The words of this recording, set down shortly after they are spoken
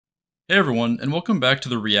Hey everyone, and welcome back to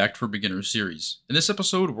the React for Beginners series. In this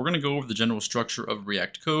episode, we're going to go over the general structure of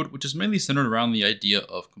React code, which is mainly centered around the idea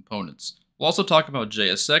of components. We'll also talk about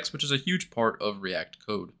JSX, which is a huge part of React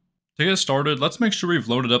code. To get started, let's make sure we've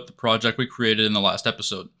loaded up the project we created in the last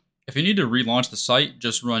episode. If you need to relaunch the site,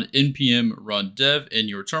 just run npm run dev in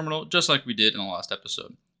your terminal, just like we did in the last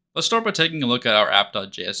episode. Let's start by taking a look at our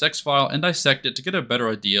app.jsx file and dissect it to get a better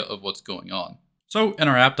idea of what's going on. So in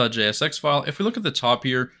our app.jsx file, if we look at the top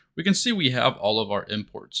here, we can see we have all of our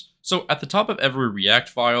imports. So at the top of every React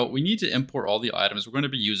file, we need to import all the items we're going to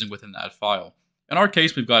be using within that file. In our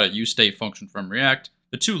case, we've got a useState function from React,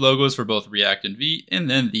 the two logos for both React and V, and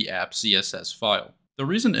then the app CSS file. The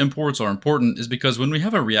reason imports are important is because when we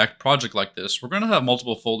have a React project like this, we're going to have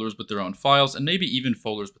multiple folders with their own files and maybe even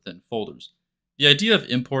folders within folders. The idea of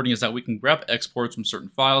importing is that we can grab exports from certain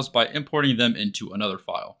files by importing them into another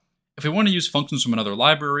file. If we want to use functions from another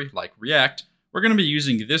library, like React, we're going to be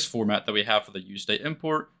using this format that we have for the useState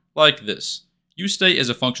import, like this. useState is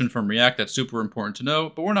a function from React that's super important to know,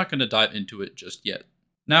 but we're not going to dive into it just yet.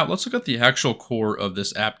 Now, let's look at the actual core of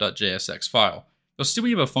this app.jsx file. You'll see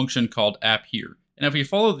we have a function called app here, and if we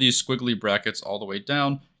follow these squiggly brackets all the way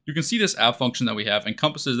down, you can see this app function that we have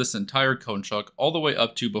encompasses this entire code chunk all the way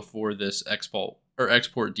up to before this export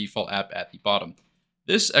default app at the bottom.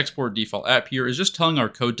 This export default app here is just telling our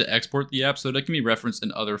code to export the app so that it can be referenced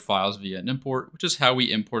in other files via an import, which is how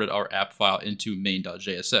we imported our app file into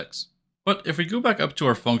main.jsx. But if we go back up to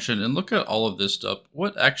our function and look at all of this stuff,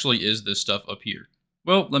 what actually is this stuff up here?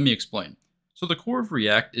 Well, let me explain. So the core of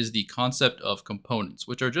React is the concept of components,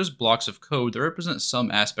 which are just blocks of code that represent some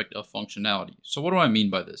aspect of functionality. So what do I mean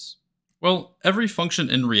by this? Well, every function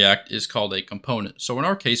in React is called a component. So in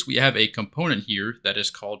our case, we have a component here that is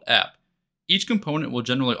called app. Each component will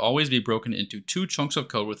generally always be broken into two chunks of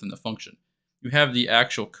code within the function. You have the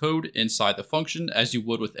actual code inside the function, as you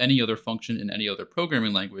would with any other function in any other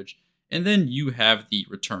programming language, and then you have the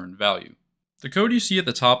return value. The code you see at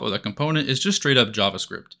the top of the component is just straight up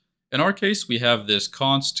JavaScript. In our case, we have this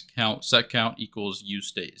const count setCount equals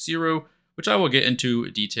useState 0, which I will get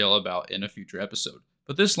into detail about in a future episode.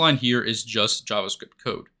 But this line here is just JavaScript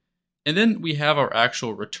code. And then we have our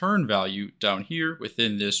actual return value down here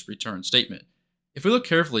within this return statement. If we look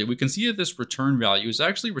carefully, we can see that this return value is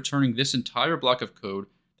actually returning this entire block of code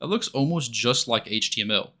that looks almost just like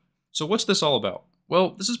HTML. So what's this all about?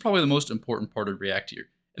 Well, this is probably the most important part of React here.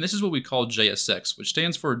 And this is what we call JSX, which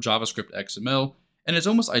stands for JavaScript XML, and is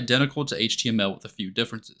almost identical to HTML with a few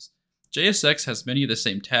differences. JSX has many of the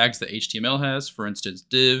same tags that HTML has, for instance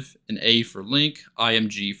div, an A for link,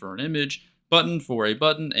 img for an image, button for a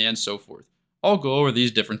button, and so forth. I'll go over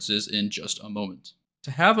these differences in just a moment.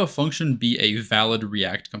 To have a function be a valid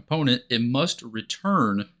React component, it must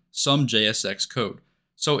return some JSX code.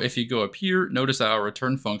 So if you go up here, notice that our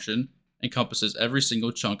return function encompasses every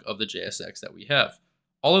single chunk of the JSX that we have.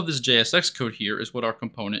 All of this JSX code here is what our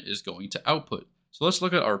component is going to output. So let's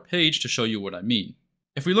look at our page to show you what I mean.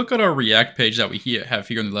 If we look at our React page that we have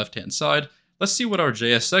here on the left-hand side, let's see what our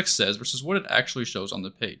JSX says versus what it actually shows on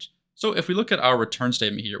the page. So if we look at our return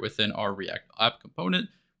statement here within our React app component,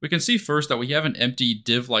 we can see first that we have an empty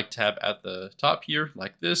div-like tab at the top here,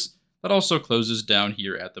 like this, that also closes down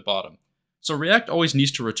here at the bottom. So React always needs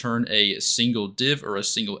to return a single div or a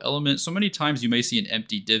single element, so many times you may see an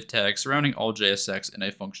empty div tag surrounding all JSX in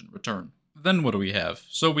a function return. Then what do we have?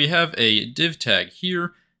 So we have a div tag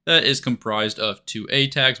here that is comprised of two A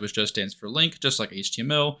tags, which just stands for link, just like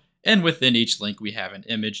HTML, and within each link we have an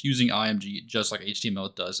image using img just like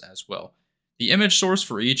HTML does as well. The image source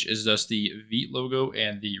for each is just the V logo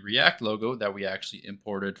and the React logo that we actually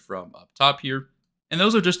imported from up top here. And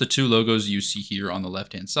those are just the two logos you see here on the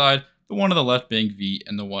left-hand side, the one on the left being V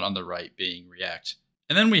and the one on the right being React.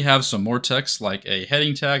 And then we have some more text like a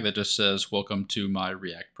heading tag that just says, welcome to my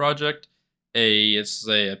React project. A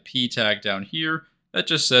P tag down here that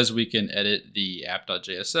just says we can edit the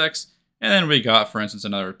app.jsx. And then we got, for instance,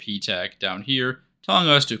 another P tag down here telling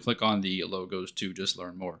us to click on the logos to just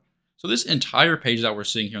learn more. So this entire page that we're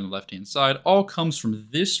seeing here on the left-hand side all comes from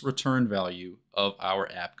this return value of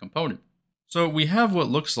our app component. So we have what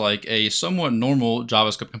looks like a somewhat normal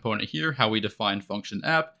JavaScript component here, how we define function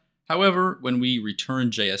app. However, when we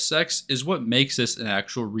return JSX is what makes this an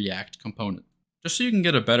actual React component. Just so you can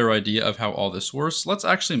get a better idea of how all this works, let's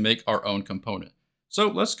actually make our own component. So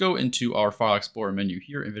let's go into our File Explorer menu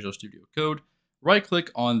here in Visual Studio Code, right-click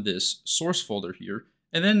on this source folder here,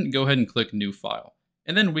 and then go ahead and click New File.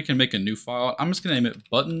 And then we can make a new file. I'm just going to name it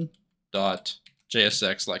button.jsx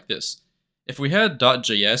like this. If we had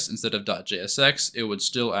 .js instead of .jsx, it would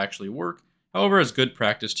still actually work. However, it's good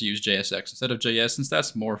practice to use JSX instead of JS since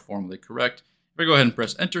that's more formally correct, If I go ahead and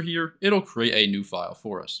press enter here, it'll create a new file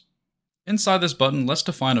for us. Inside this button, let's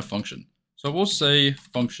define a function. So we'll say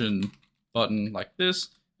function button like this,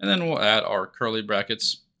 and then we'll add our curly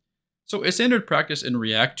brackets. So it's standard practice in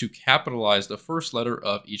React to capitalize the first letter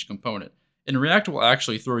of each component. And React will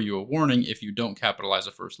actually throw you a warning if you don't capitalize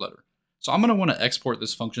the first letter. So I'm going to want to export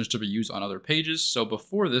this function to be used on other pages. So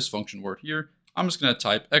before this function word here, I'm just going to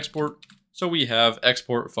type export. So we have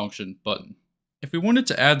export function button. If we wanted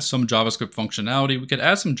to add some JavaScript functionality, we could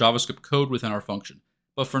add some JavaScript code within our function.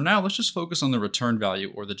 But for now, let's just focus on the return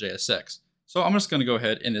value, or the JSX. So I'm just going to go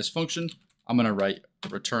ahead in this function. I'm going to write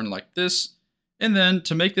return like this. And then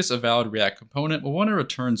to make this a valid React component, we'll want to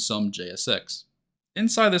return some JSX.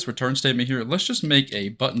 Inside this return statement here, let's just make a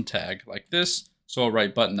button tag like this. So I'll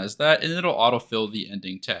write button as that, and it'll autofill the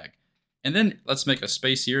ending tag. And then let's make a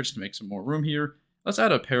space here just to make some more room here. Let's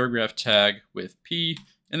add a paragraph tag with P,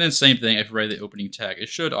 and then same thing, if you write the opening tag, it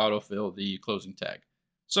should autofill the closing tag.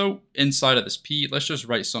 So inside of this P, let's just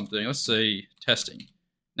write something, let's say testing.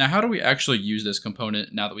 Now how do we actually use this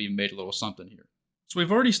component now that we've made a little something here? So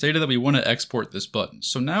we've already stated that we want to export this button.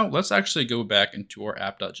 So now let's actually go back into our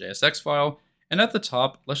app.jsx file, and at the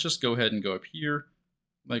top, let's just go ahead and go up here,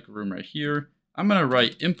 make room right here. I'm going to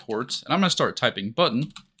write import, and I'm going to start typing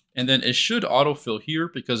button, and then it should autofill here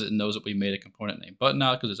because it knows that we made a component named button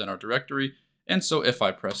now because it's in our directory. And so if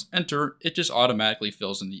I press enter, it just automatically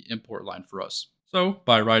fills in the import line for us. So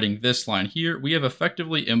by writing this line here, we have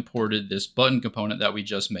effectively imported this button component that we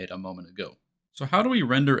just made a moment ago. So how do we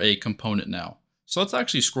render a component now? So let's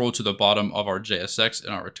actually scroll to the bottom of our JSX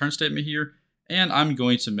in our return statement here, and I'm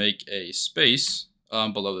going to make a space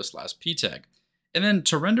below this last P tag. And then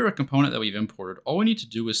to render a component that we've imported, all we need to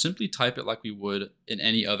do is simply type it like we would in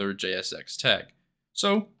any other JSX tag.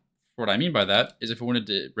 So what I mean by that is if we wanted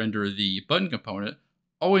to render the button component,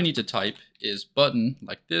 all we need to type is button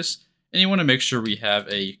like this, and you want to make sure we have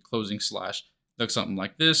a closing slash, looks something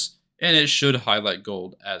like this, and it should highlight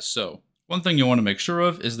gold as so. One thing you want to make sure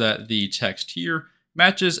of is that the text here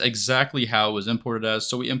matches exactly how it was imported as.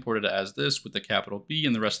 So we imported it as this with the capital B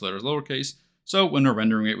and the rest of the letters lowercase. So when we're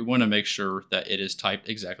rendering it, we want to make sure that it is typed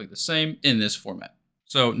exactly the same in this format.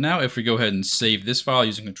 So now if we go ahead and save this file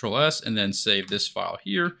using Control S and then save this file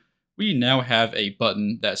here, we now have a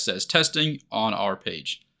button that says testing on our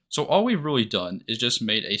page. So all we've really done is just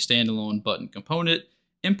made a standalone button component,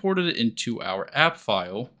 imported it into our app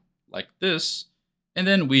file like this, and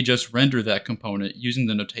then we just render that component using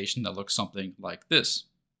the notation that looks something like this.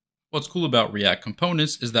 What's cool about React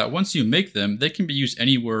components is that once you make them, they can be used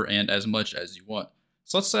anywhere and as much as you want.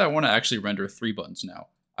 So let's say I want to actually render 3 buttons now.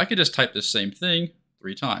 I could just type the same thing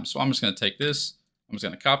 3 times. So I'm just going to take this, I'm just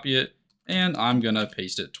going to copy it, and I'm going to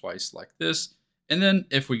paste it twice like this. And then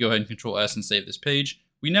if we go ahead and Control S and save this page,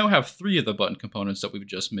 we now have 3 of the button components that we've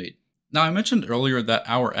just made. Now I mentioned earlier that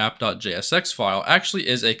our app.jsx file actually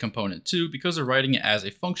is a component too because we're writing it as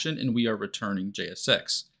a function and we are returning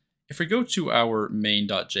JSX. If we go to our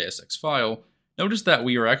main.jsx file, notice that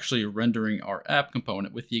we are actually rendering our app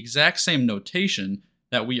component with the exact same notation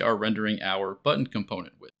that we are rendering our button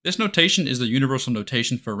component with. This notation is the universal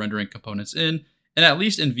notation for rendering components in, and at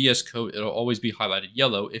least in VS Code, it'll always be highlighted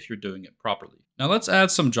yellow if you're doing it properly. Now let's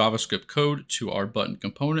add some JavaScript code to our button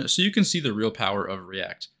component so you can see the real power of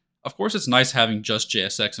React. Of course, it's nice having just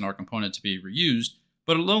JSX in our component to be reused,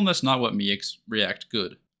 but alone that's not what makes React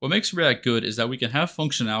good. What makes React good is that we can have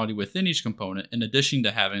functionality within each component in addition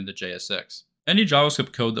to having the JSX. Any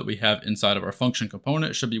JavaScript code that we have inside of our function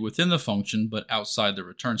component should be within the function but outside the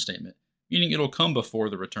return statement, meaning it'll come before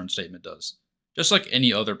the return statement does. Just like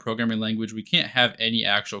any other programming language, we can't have any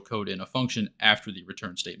actual code in a function after the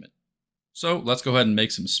return statement. So let's go ahead and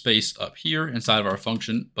make some space up here inside of our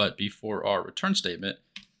function, but before our return statement.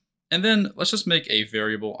 And then let's just make a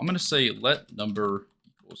variable. I'm going to say let number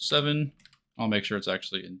equals 7. I'll make sure it's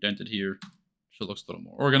actually indented here so it looks a little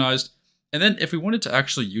more organized. And then if we wanted to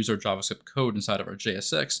actually use our JavaScript code inside of our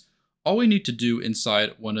JSX, all we need to do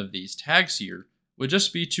inside one of these tags here would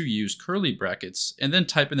just be to use curly brackets and then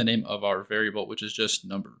type in the name of our variable, which is just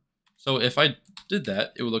number. So if I did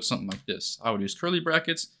that, it would look something like this. I would use curly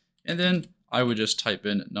brackets and then I would just type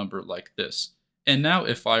in number like this. And now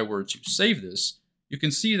if I were to save this, you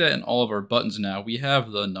can see that in all of our buttons now, we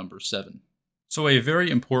have the number 7. So a very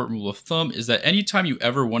important rule of thumb is that anytime you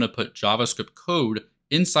ever want to put JavaScript code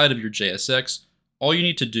inside of your JSX, all you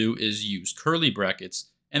need to do is use curly brackets,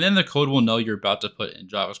 and then the code will know you're about to put in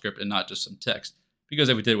JavaScript and not just some text. Because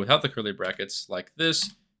if we did it without the curly brackets like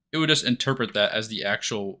this, it would just interpret that as the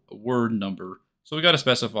actual word number. So we got to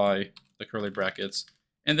specify the curly brackets,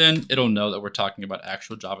 and then it'll know that we're talking about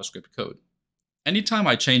actual JavaScript code. Anytime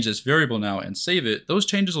I change this variable now and save it, those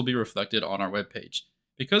changes will be reflected on our web page.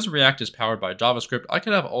 Because React is powered by JavaScript, I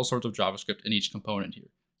could have all sorts of JavaScript in each component here.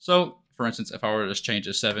 So, for instance, if I were to just change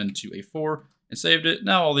a 7 to a 4 and saved it,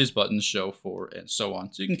 now all these buttons show 4 and so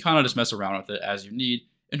on. So you can kind of just mess around with it as you need,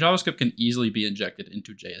 and JavaScript can easily be injected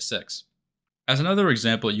into JSX. As another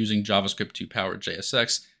example using JavaScript to power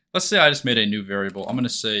JSX, let's say I just made a new variable. I'm going to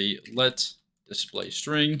say let display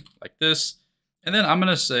string like this, and then I'm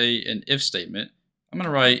going to say an if statement. I'm going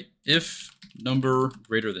to write if number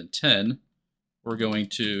greater than 10, we're going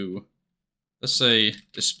to, let's say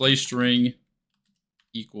display string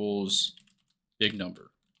equals big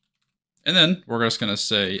number. And then we're just going to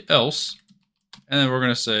say else, and then we're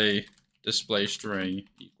going to say display string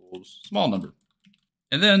equals small number.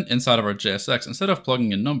 And then inside of our JSX, instead of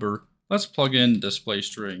plugging in number, let's plug in display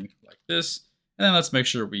string like this, and then let's make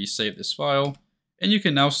sure we save this file. And you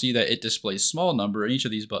can now see that it displays small number in each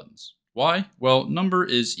of these buttons. Why? Well, number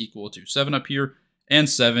is equal to 7 up here, and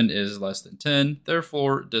 7 is less than 10.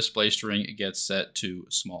 Therefore, display string gets set to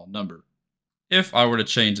small number. If I were to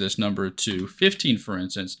change this number to 15, for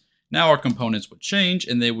instance, now our components would change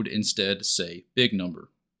and they would instead say big number.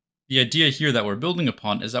 The idea here that we're building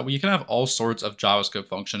upon is that we can have all sorts of JavaScript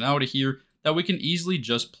functionality here that we can easily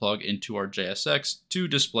just plug into our JSX to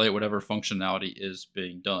display whatever functionality is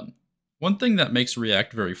being done. One thing that makes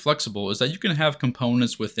React very flexible is that you can have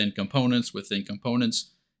components within components within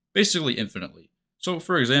components, basically infinitely. So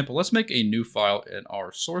for example, let's make a new file in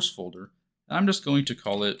our source folder. And I'm just going to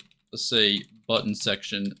call it, let's say button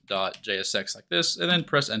section.jsx like this, and then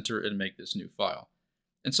press enter and make this new file.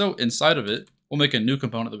 And so inside of it, we'll make a new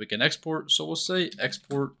component that we can export. So we'll say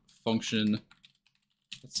export function,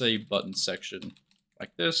 let's say button section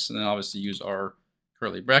like this, and then obviously use our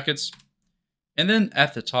curly brackets. And then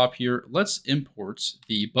at the top here, let's import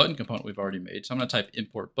the button component we've already made. So I'm going to type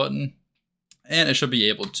import button, and it should be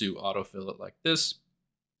able to autofill it like this.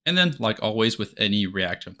 And then, like always with any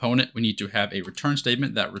React component, we need to have a return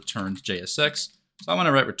statement that returns JSX. So I'm going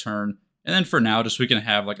to write return, and then for now, just so we can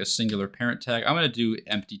have like a singular parent tag, I'm going to do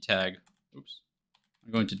empty tag. Oops.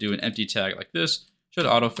 I'm going to do an empty tag like this. Should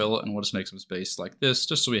autofill it, and we'll just make some space like this,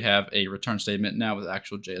 just so we have a return statement now with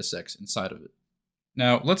actual JSX inside of it.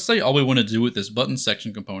 Now, let's say all we want to do with this button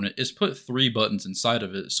section component is put 3 buttons inside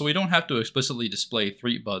of it, so we don't have to explicitly display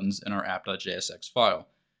 3 buttons in our app.jsx file.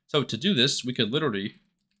 So to do this, we could literally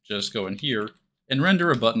just go in here and render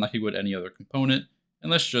a button like we would any other component, and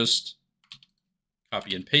let's just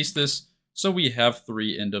copy and paste this, so we have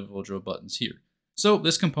 3 individual buttons here. So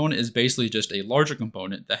this component is basically just a larger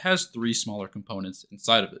component that has 3 smaller components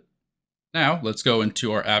inside of it. Now, let's go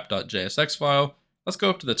into our app.jsx file. Let's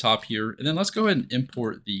go up to the top here, and then let's go ahead and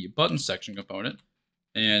import the button section component,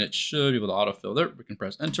 and it should be able to autofill there. We can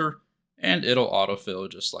press enter, and it'll autofill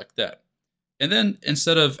just like that. And then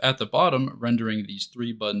instead of at the bottom rendering these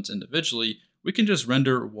 3 buttons individually, we can just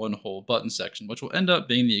render one whole button section, which will end up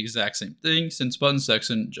being the exact same thing since button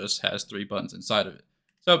section just has 3 buttons inside of it.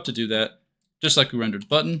 So to do that, just like we rendered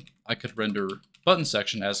button, I could render button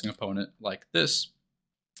section as a component like this.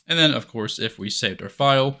 And then of course, if we saved our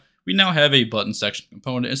file, we now have a button section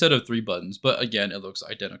component instead of 3 buttons, but again, it looks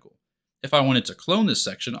identical. If I wanted to clone this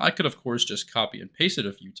section, I could of course just copy and paste it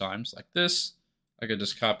a few times like this. I could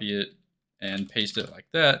just copy it and paste it like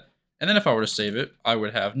that. And then if I were to save it, I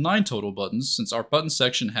would have 9 total buttons since our button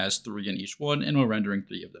section has 3 in each one and we're rendering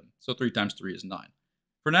 3 of them. So 3 times 3 is 9.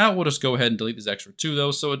 For now, we'll just go ahead and delete this extra 2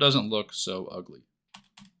 though, so it doesn't look so ugly.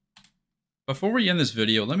 Before we end this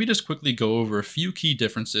video, let me just quickly go over a few key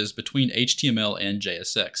differences between HTML and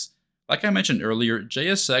JSX. Like I mentioned earlier,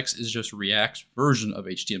 JSX is just React's version of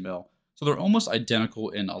HTML, so they're almost identical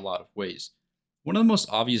in a lot of ways. One of the most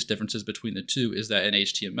obvious differences between the two is that in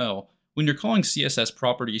HTML, when you're calling CSS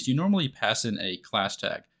properties, you normally pass in a class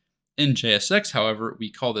tag. In JSX, however,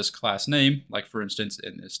 we call this class name, like for instance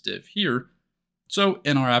in this div here. So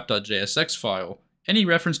in our app.jsx file, any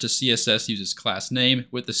reference to CSS uses class name,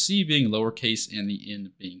 with the C being lowercase and the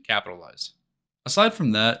N being capitalized. Aside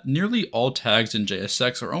from that, nearly all tags in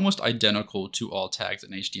JSX are almost identical to all tags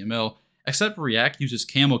in HTML, except React uses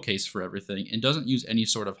camel case for everything and doesn't use any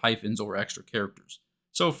sort of hyphens or extra characters.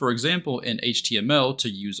 So for example, in HTML, to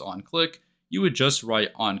use onClick, you would just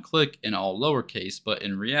write onClick in all lowercase, but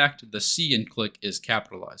in React, the C in click is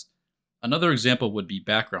capitalized. Another example would be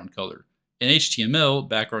background color. In HTML,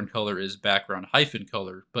 background color is background hyphen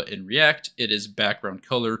color, but in React, it is background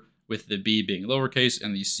color with the B being lowercase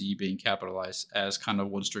and the C being capitalized as kind of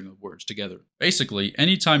one string of words together. Basically,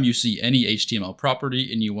 anytime you see any HTML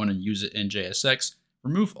property and you want to use it in JSX,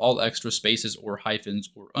 remove all extra spaces or hyphens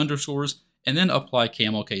or underscores, and then apply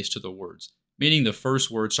camel case to the words, meaning the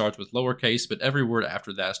first word starts with lowercase, but every word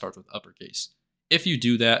after that starts with uppercase. If you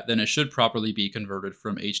do that, then it should properly be converted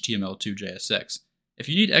from HTML to JSX. If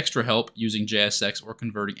you need extra help using JSX or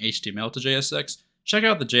converting HTML to JSX, check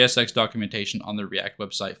out the JSX documentation on the React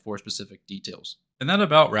website for specific details. And that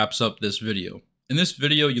about wraps up this video. In this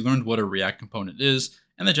video, you learned what a React component is,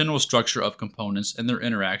 and the general structure of components and their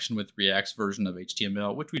interaction with React's version of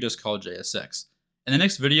HTML, which we just call JSX. In the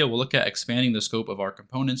next video, we'll look at expanding the scope of our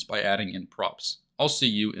components by adding in props. I'll see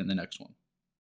you in the next one.